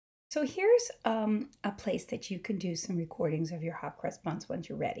So here's a place that you can do some recordings of your hot cross buns once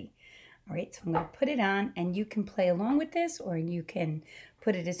you're ready. All right, so I'm going to put it on and you can play along with this, or you can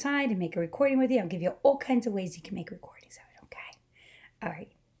put it aside and make a recording with you. I'll give you all kinds of ways you can make recordings of it, okay? All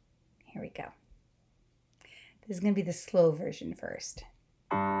right, here we go. This is going to be the slow version first.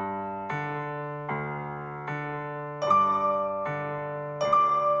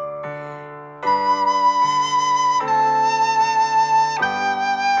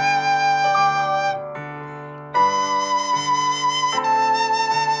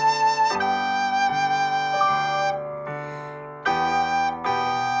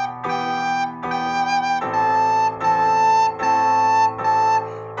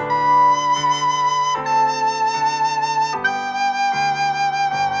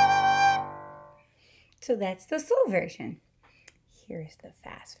 So that's the slow version. Here's the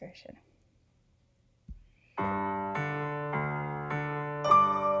fast version.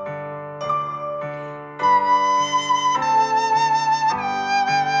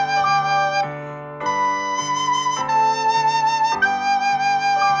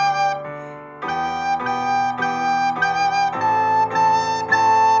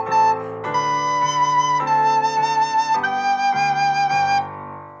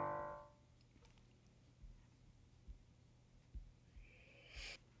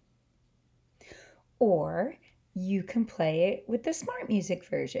 Or you can play it with the smart music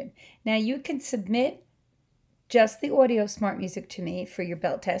version. Now you can submit just the audio smart music to me for your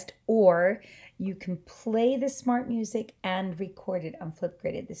belt test, or you can play the smart music and record it on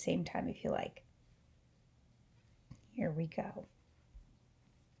Flipgrid at the same time if you like. Here we go.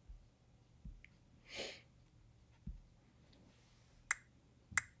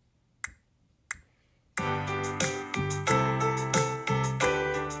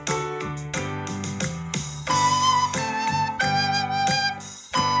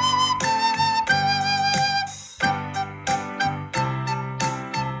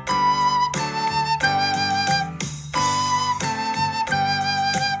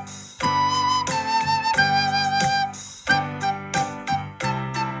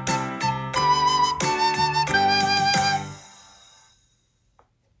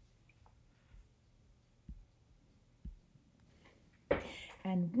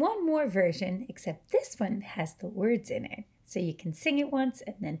 And one more version, except this one has the words in it. So you can sing it once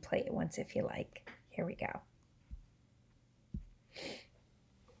and then play it once if you like. Here we go.